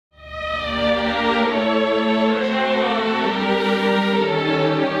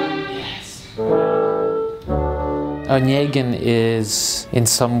Onegin is, in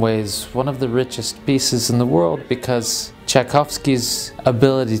some ways, one of the richest pieces in the world because Tchaikovsky's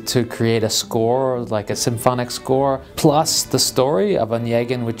ability to create a score, like a symphonic score, plus the story of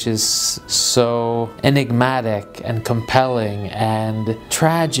Onegin, which is so enigmatic and compelling and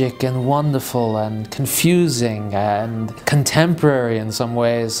tragic and wonderful and confusing and contemporary in some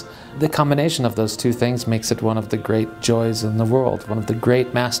ways. The combination of those two things makes it one of the great joys in the world, one of the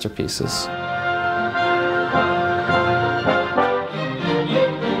great masterpieces.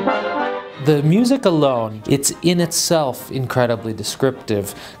 The music alone, it's in itself incredibly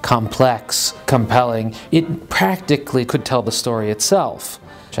descriptive, complex, compelling. It practically could tell the story itself.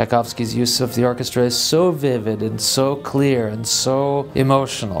 Tchaikovsky's use of the orchestra is so vivid and so clear and so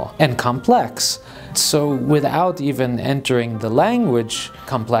emotional and complex. So without even entering the language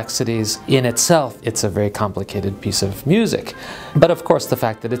complexities in itself, it's a very complicated piece of music. But of course the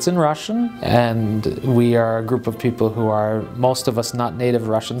fact that it's in Russian, and we are a group of people who are, most of us not native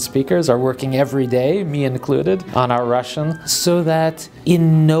Russian speakers, are working every day, me included, on our Russian, so that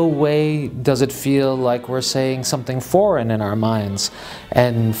in no way does it feel like we're saying something foreign in our minds.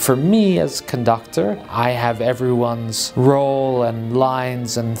 And for me as conductor, I have everyone's role and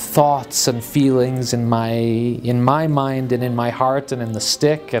lines and thoughts and feelings in my mind and in my heart and in the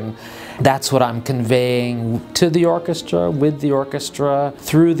stick, and that's what I'm conveying to the orchestra, with the orchestra,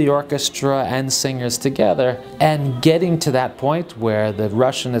 through the orchestra and singers together. And getting to that point where the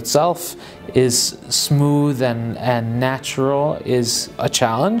Russian itself is smooth and natural is a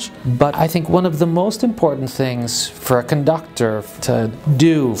challenge. But I think one of the most important things for a conductor to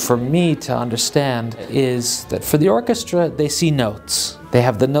do, for me to understand, is that for the orchestra they see notes. They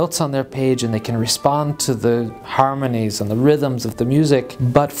have the notes on their page and they can respond to the harmonies and the rhythms of the music,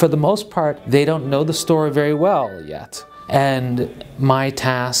 but for the most part they don't know the story very well yet. And my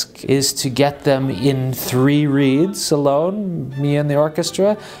task is to get them in 3 reads alone, me and the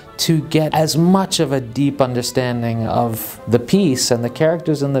orchestra, to get as much of a deep understanding of the piece and the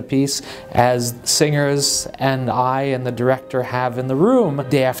characters in the piece as singers and I and the director have in the room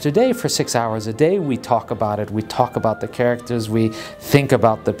day after day. For 6 hours a day we talk about it, we talk about the characters, we think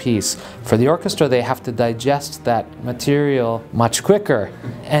about the piece. For the orchestra they have to digest that material much quicker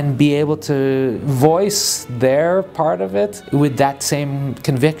and be able to voice their part of it with that same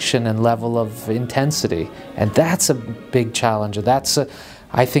conviction and level of intensity. And that's a big challenge.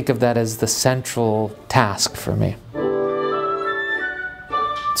 I think of that as the central task for me.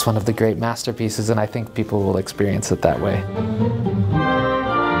 It's one of the great masterpieces, and I think people will experience it that way.